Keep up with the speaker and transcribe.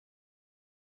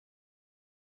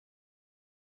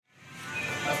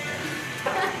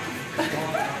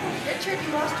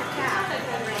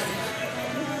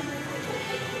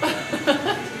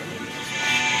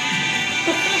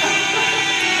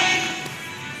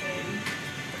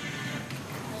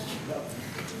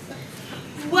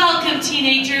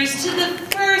teenagers, to the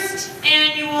first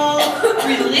annual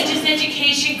religious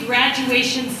education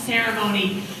graduation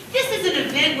ceremony. This is an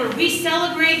event where we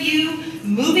celebrate you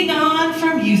moving on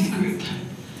from youth group.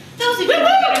 Those of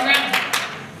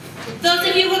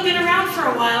you who have been around for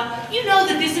a while, you know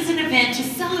that this is an event to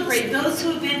celebrate those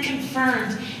who have been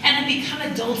confirmed and have become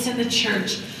adults in the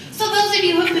church. So those of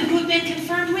you who have been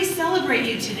confirmed, we celebrate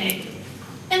you today.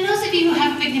 And those of you who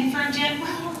haven't been confirmed yet,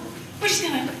 well, we're just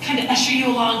going to kind of usher you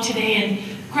along today and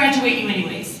graduate you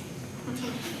anyways.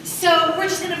 So we're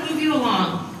just going to move you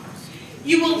along.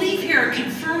 You will leave here a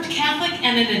confirmed Catholic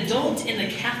and an adult in the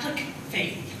Catholic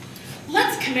faith.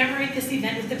 Let's commemorate this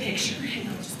event with a picture. Hang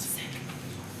on just a sec.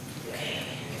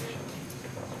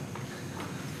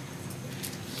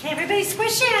 Okay, everybody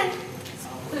squish in.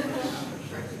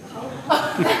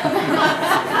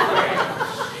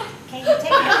 Okay, you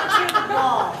take it out to the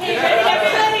wall. Okay, ready?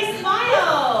 Everybody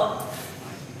smile.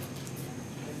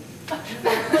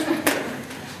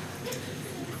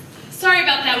 Sorry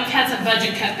about that, we've had some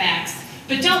budget cutbacks.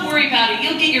 But don't worry about it,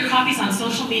 you'll get your copies on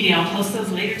social media. I'll post those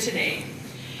later today.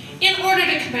 In order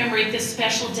to commemorate this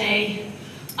special day,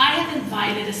 I have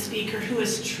invited a speaker who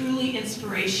is truly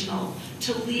inspirational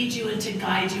to lead you and to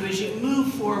guide you as you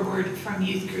move forward from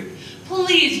youth group.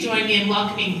 Please join me in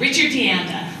welcoming Richard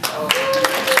Deanda.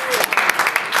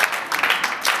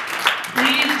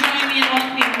 Please join me in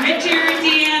welcoming Richard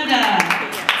Deanda.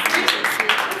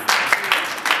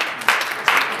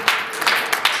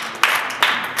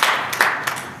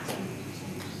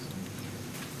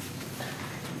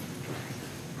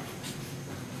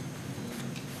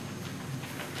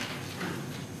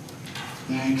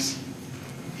 Thanks.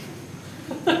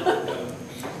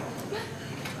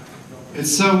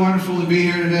 It's so wonderful to be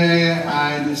here today.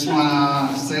 I just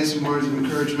want to say some words of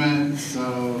encouragement.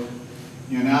 So,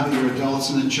 now that you're adults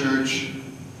in the church,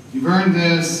 you've earned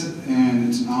this, and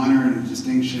it's an honor and a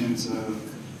distinction, so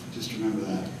just remember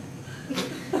that.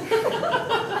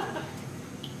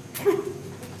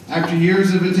 After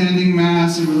years of attending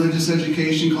Mass and religious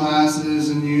education classes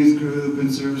and youth group and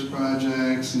service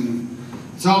projects, and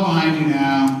it's all behind you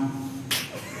now.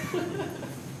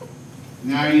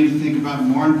 Now you need to think about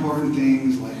more important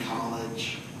things like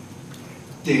college,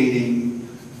 dating,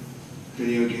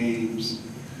 video games,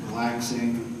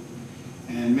 relaxing,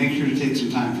 and make sure to take some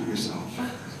time for yourself.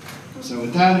 So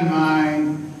with that in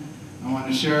mind, I want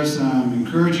to share some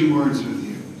encouraging words with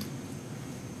you.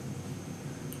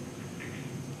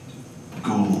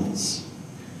 Goals.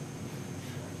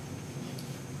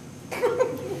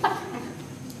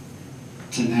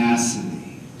 Tenacity.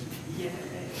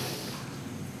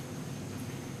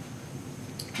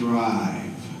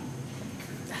 Drive.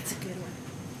 That's a good one.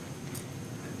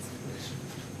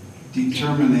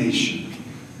 Determination.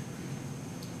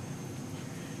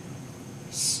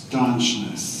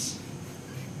 Staunchness.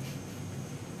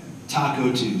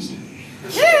 Taco Tuesday.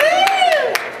 Wasn't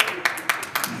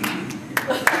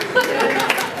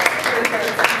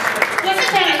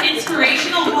that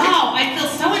inspirational? Wow, I feel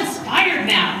so inspired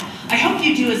now. I hope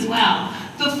you do as well.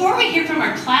 Before we hear from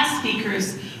our class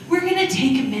speakers, we're going to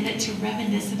take a minute to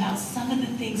reminisce about some of the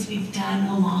things we've done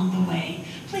along the way.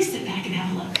 Please sit back and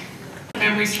have a look.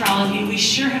 Memories for all of you. We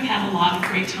sure have had a lot of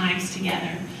great times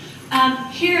together.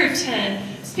 Here to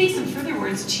speak some further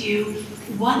words to you,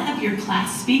 one of your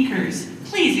class speakers.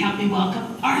 Please help me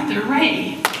welcome Arthur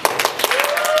Ray.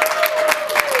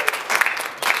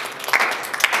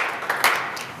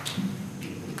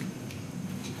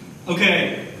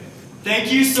 Okay,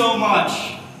 thank you so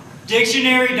much.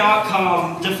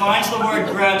 Dictionary.com defines the word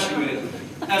graduate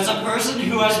as a person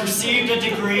who has received a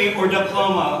degree or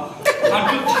diploma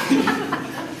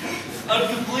on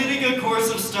completing a course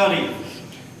of study.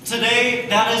 Today,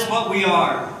 that is what we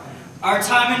are. Our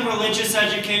time in religious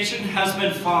education has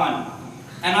been fun,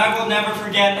 and I will never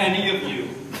forget any of you.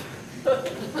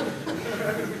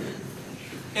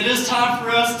 It is time for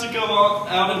us to go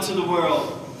out into the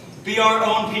world, be our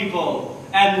own people,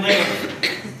 and live.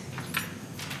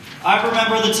 I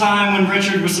remember the time when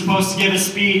Richard was supposed to give a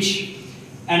speech,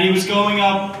 and he was going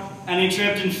up, and he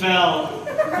tripped and fell,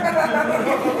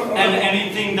 and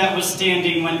anything that was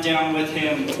standing went down with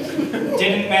him.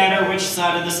 Didn't matter which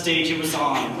side of the stage it was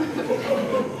on.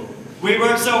 We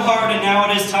worked so hard, and now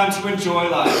it is time to enjoy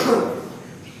life.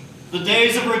 The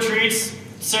days of retreats,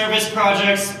 service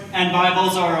projects, and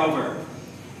Bibles are over.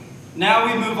 Now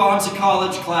we move on to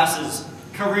college classes,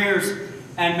 careers,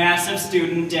 and massive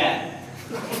student debt.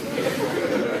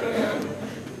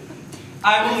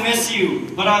 I will miss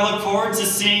you, but I look forward to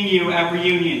seeing you at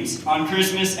reunions on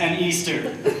Christmas and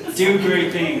Easter. Do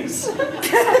great things.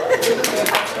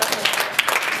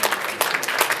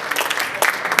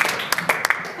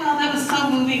 Well, that was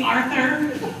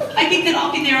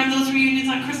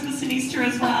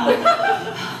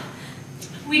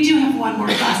one more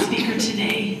class speaker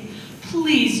today.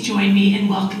 Please join me in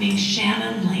welcoming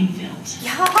Shannon Langfield.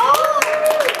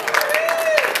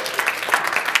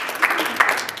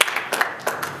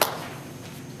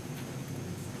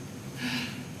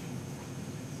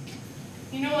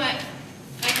 You know what?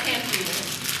 I can't do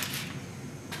this.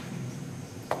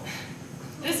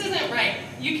 This isn't right.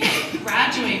 You can't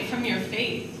graduate from your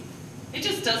faith. It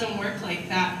just doesn't work like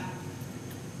that.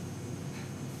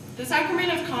 The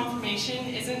Sacrament of Confirmation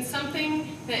isn't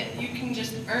something that you can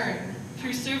just earn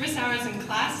through service hours and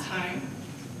class time.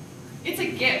 It's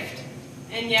a gift.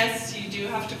 And yes, you do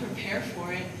have to prepare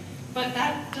for it, but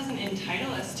that doesn't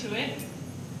entitle us to it.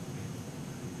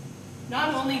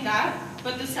 Not only that,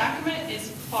 but the sacrament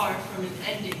is far from an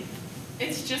ending.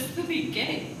 It's just the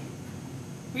beginning.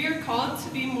 We are called to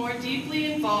be more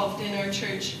deeply involved in our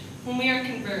church when we are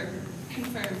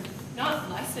confirmed,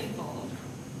 not less involved.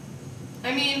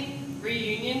 I mean,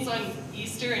 reunions on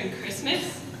Easter and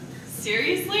Christmas?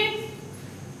 Seriously?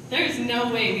 There is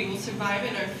no way we will survive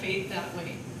in our faith that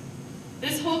way.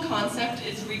 This whole concept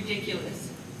is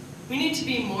ridiculous. We need to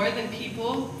be more than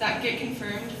people that get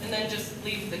confirmed and then just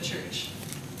leave the church.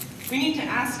 We need to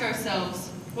ask ourselves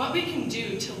what we can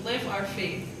do to live our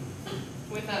faith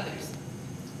with others.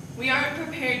 We aren't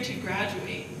prepared to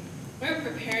graduate. We're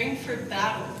preparing for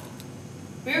battle.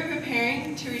 We're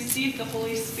preparing to receive the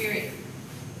Holy Spirit,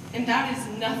 and that is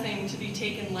nothing to be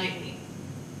taken lightly.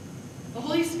 The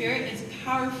Holy Spirit is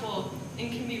powerful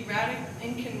and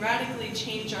can radically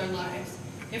change our lives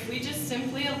if we just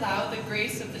simply allow the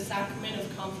grace of the Sacrament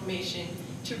of Confirmation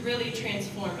to really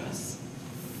transform us.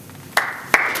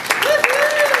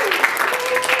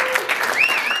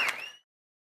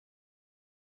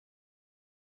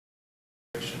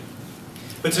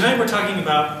 But tonight we're talking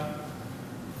about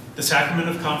the Sacrament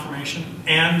of Confirmation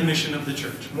and the mission of the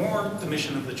church. More the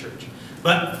mission of the church.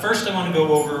 But first I want to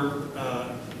go over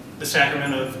the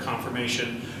Sacrament of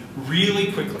Confirmation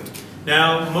really quickly.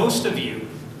 Now, most of you,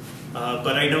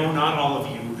 but I know not all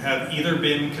of you, have either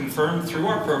been confirmed through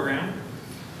our program,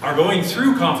 are going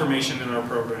through confirmation in our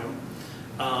program,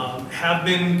 have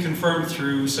been confirmed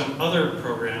through some other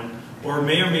program, or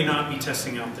may not be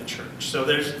testing out the church. So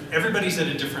everybody's at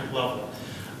a different level.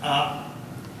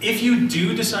 If you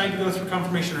do decide to go through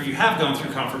confirmation, or you have gone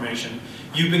through confirmation,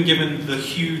 you've been given the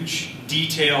huge,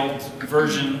 detailed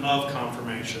version of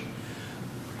confirmation.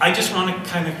 I just want to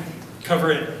kind of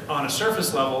cover it on a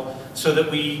surface level so that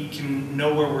we can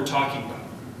know where we're talking about.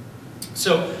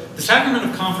 So, the Sacrament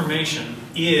of Confirmation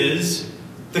is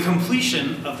the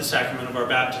completion of the sacrament of our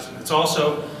baptism. It's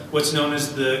also what's known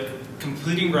as the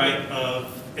completing rite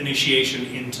of initiation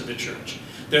into the church.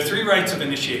 There are three rites of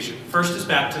initiation. First is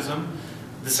baptism,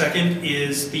 the second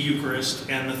is the Eucharist,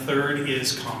 and the third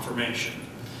is confirmation.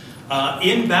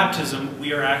 In baptism,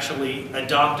 we are actually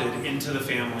adopted into the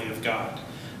family of God.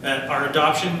 Our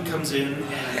adoption comes in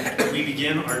and we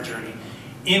begin our journey.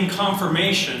 In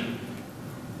confirmation,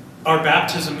 our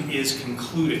baptism is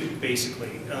concluded,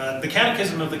 basically. The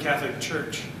Catechism of the Catholic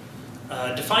Church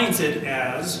defines it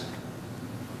as,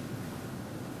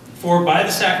 "For by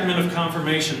the sacrament of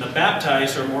confirmation, the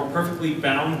baptized are more perfectly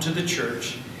bound to the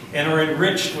church and are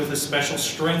enriched with a special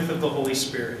strength of the Holy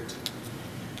Spirit.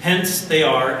 Hence, they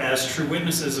are, as true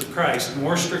witnesses of Christ,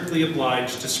 more strictly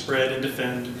obliged to spread and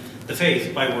defend the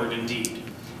faith by word and deed."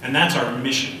 And that's our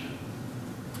mission.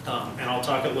 And I'll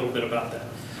talk a little bit about that.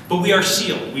 But we are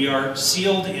sealed. We are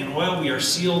sealed in oil. We are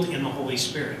sealed in the Holy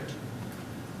Spirit.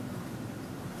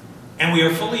 And we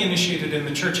are fully initiated in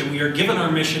the church, and we are given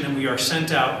our mission, and we are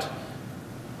sent out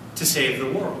to save the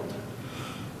world.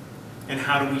 And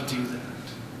how do we do that?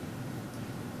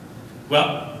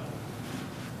 Well,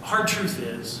 hard truth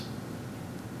is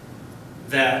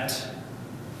that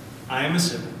I am a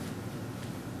sinner.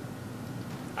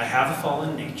 I have a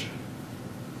fallen nature.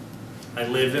 I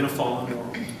live in a fallen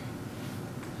world.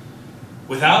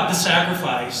 Without the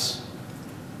sacrifice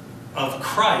of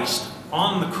Christ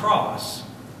on the cross,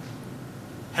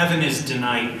 heaven is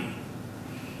denied me.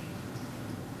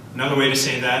 Another way to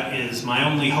say that is, my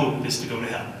only hope is to go to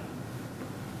hell.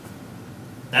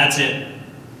 That's it.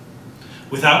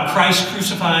 Without Christ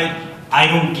crucified, I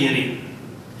don't get in.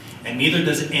 And neither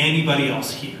does anybody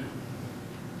else here.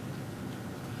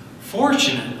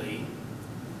 Fortunately,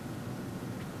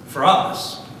 for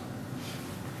us,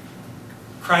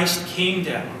 Christ came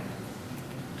down.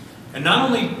 And not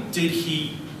only did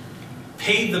he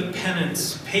pay the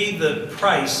penance, pay the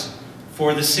price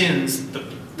for the sins,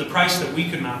 the price that we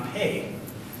could not pay,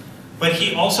 but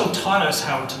he also taught us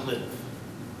how to live.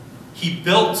 He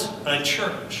built a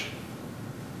church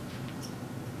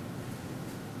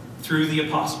through the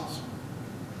apostles.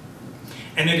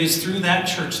 And it is through that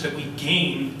church that we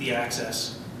gain the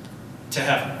access to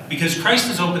heaven. Because Christ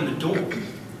has opened the door.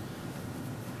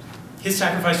 His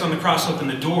sacrifice on the cross opened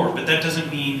the door, but that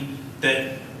doesn't mean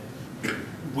that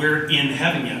we're in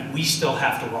heaven yet. We still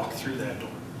have to walk through that door.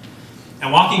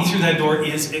 And walking through that door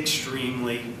is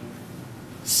extremely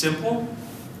simple.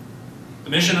 The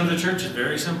mission of the church is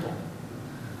very simple.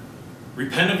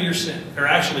 Repent of your sin, or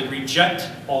actually reject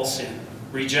all sin.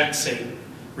 Reject Satan.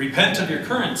 Repent of your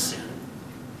current sin,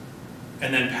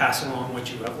 and then pass along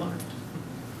what you have learned.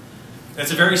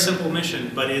 That's a very simple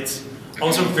mission, but it's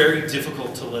also very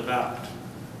difficult to live out.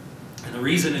 And the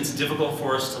reason it's difficult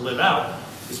for us to live out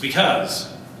is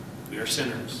because we are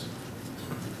sinners.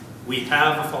 We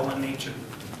have a fallen nature,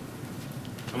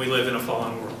 and we live in a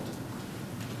fallen world.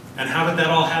 And how did that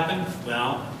all happen?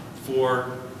 Well,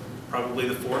 for probably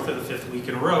the 4th or the 5th week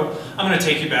in a row, I'm going to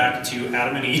take you back to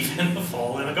Adam and Eve and the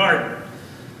fall in the garden.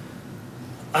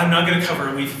 I'm not going to cover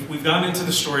it. We've gone into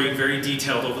the story very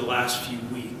detailed over the last few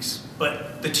weeks.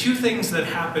 But the two things that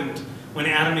happened when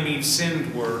Adam and Eve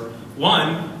sinned were,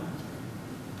 one,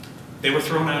 they were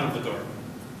thrown out of the garden.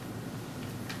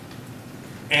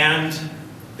 And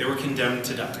they were condemned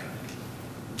to die.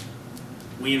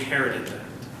 We inherited that.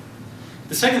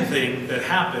 The second thing that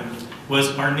happened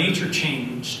was our nature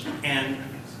changed. And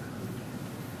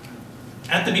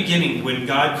at the beginning, when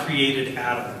God created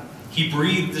Adam, he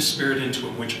breathed the Spirit into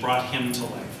him, which brought him to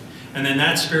life. And then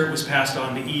that Spirit was passed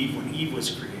on to Eve when Eve was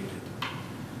created.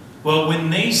 Well, when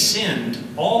they sinned,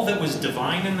 all that was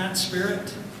divine in that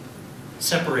Spirit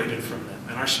separated from them,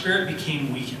 and our spirit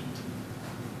became weakened.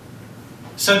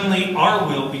 Suddenly, our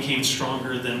will became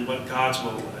stronger than what God's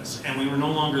will was, and we were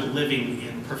no longer living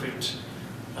in perfect,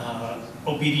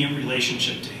 obedient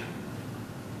relationship to Him.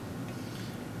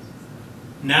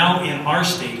 Now, in our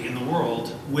state, in the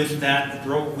world, with that,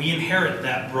 we inherit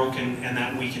that broken and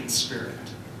that weakened spirit.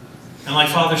 And like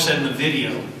Father said in the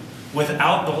video,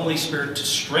 without the Holy Spirit to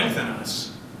strengthen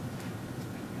us,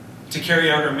 to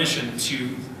carry out our mission,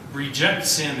 to reject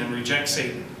sin and reject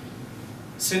Satan,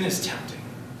 sin is tempting.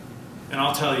 And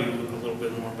I'll tell you a little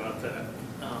bit more about that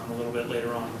a little bit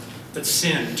later on. But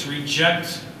sin, to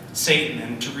reject Satan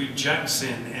and to reject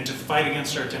sin and to fight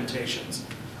against our temptations.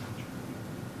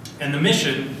 And the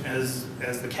mission, as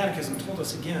the Catechism told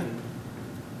us again,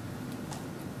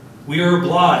 we are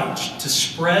obliged to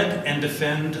spread and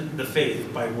defend the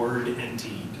faith by word and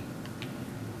deed.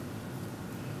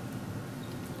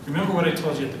 Remember what I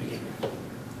told you at the beginning.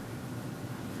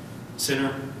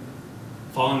 Sinner,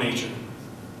 fallen nature,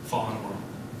 fallen world.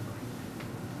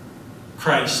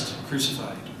 Christ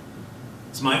crucified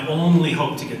is my only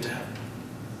hope to get to heaven.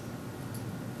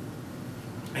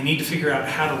 I need to figure out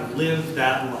how to live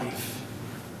that life.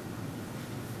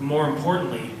 More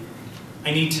importantly,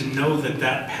 I need to know that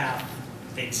that path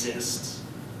exists.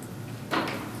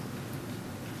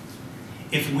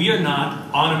 If we are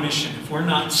not on a mission, if we're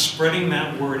not spreading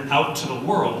that word out to the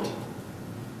world,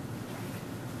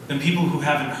 then people who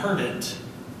haven't heard it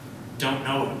don't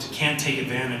know it, can't take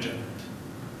advantage of it.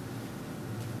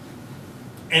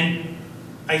 And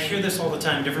I hear this all the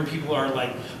time. Different people are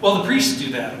like, well, the priests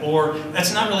do that, or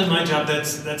that's not really my job,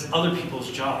 that's other people's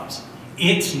jobs.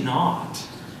 It's not.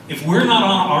 If we're not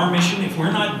on our mission, if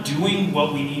we're not doing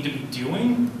what we need to be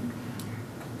doing,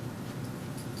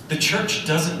 the church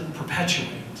doesn't perpetuate.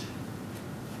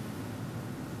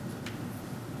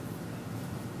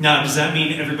 Now, does that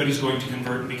mean everybody's going to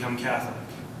convert and become Catholic?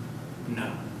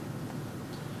 No.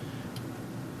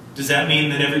 Does that mean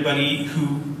that everybody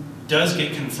who does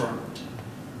get confirmed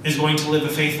is going to live a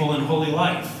faithful and holy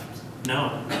life?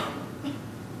 No.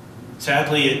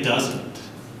 Sadly, it doesn't.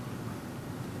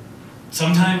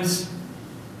 Sometimes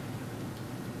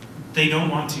they don't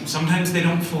want to. Sometimes they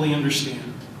don't fully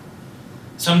understand.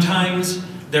 Sometimes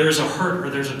there is a hurt or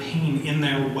there's a pain in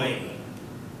their way.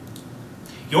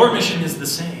 Your mission is the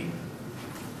same.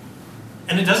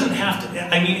 And it doesn't have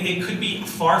to, I mean, it could be a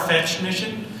far-fetched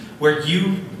mission where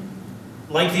you,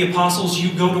 like the apostles,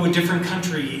 you go to a different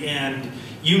country and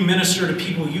you minister to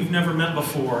people you've never met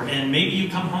before, and maybe you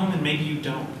come home and maybe you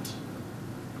don't.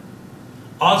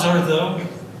 Odds are, though,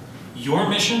 your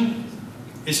mission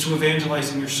is to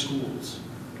evangelize in your schools,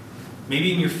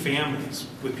 maybe in your families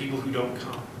with people who don't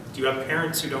come. Do you have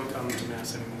parents who don't come to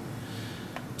Mass anymore?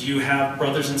 Do you have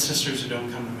brothers and sisters who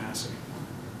don't come to Mass anymore?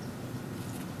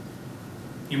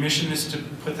 Your mission is to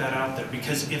put that out there,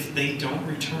 because if they don't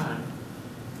return,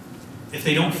 if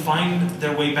they don't find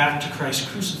their way back to Christ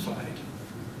crucified,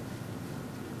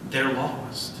 they're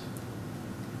lost.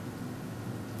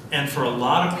 And for a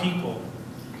lot of people,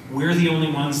 we're the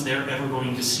only ones they're ever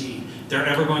going to see, they're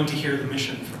ever going to hear the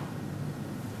mission from.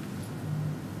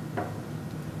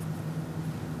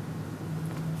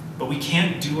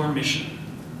 can't do our mission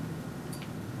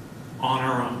on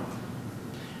our own.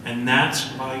 And that's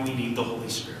why we need the Holy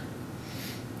Spirit.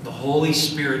 The Holy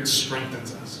Spirit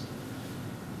strengthens us.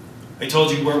 I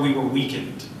told you where we were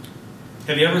weakened.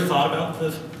 Have you ever thought about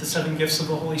the 7 gifts of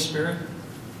the Holy Spirit?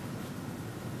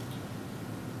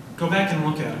 Go back and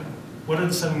look at it. What are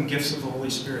the 7 gifts of the Holy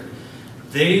Spirit?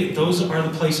 Those are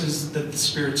the places that the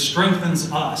Spirit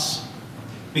strengthens us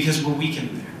because we're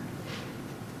weakened there.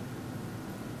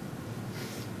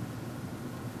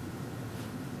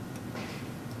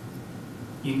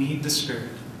 You need the Spirit.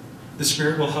 The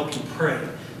Spirit will help you pray.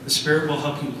 The Spirit will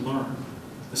help you learn.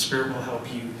 The Spirit will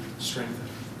help you strengthen.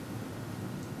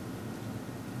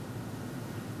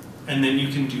 And then you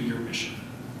can do your mission.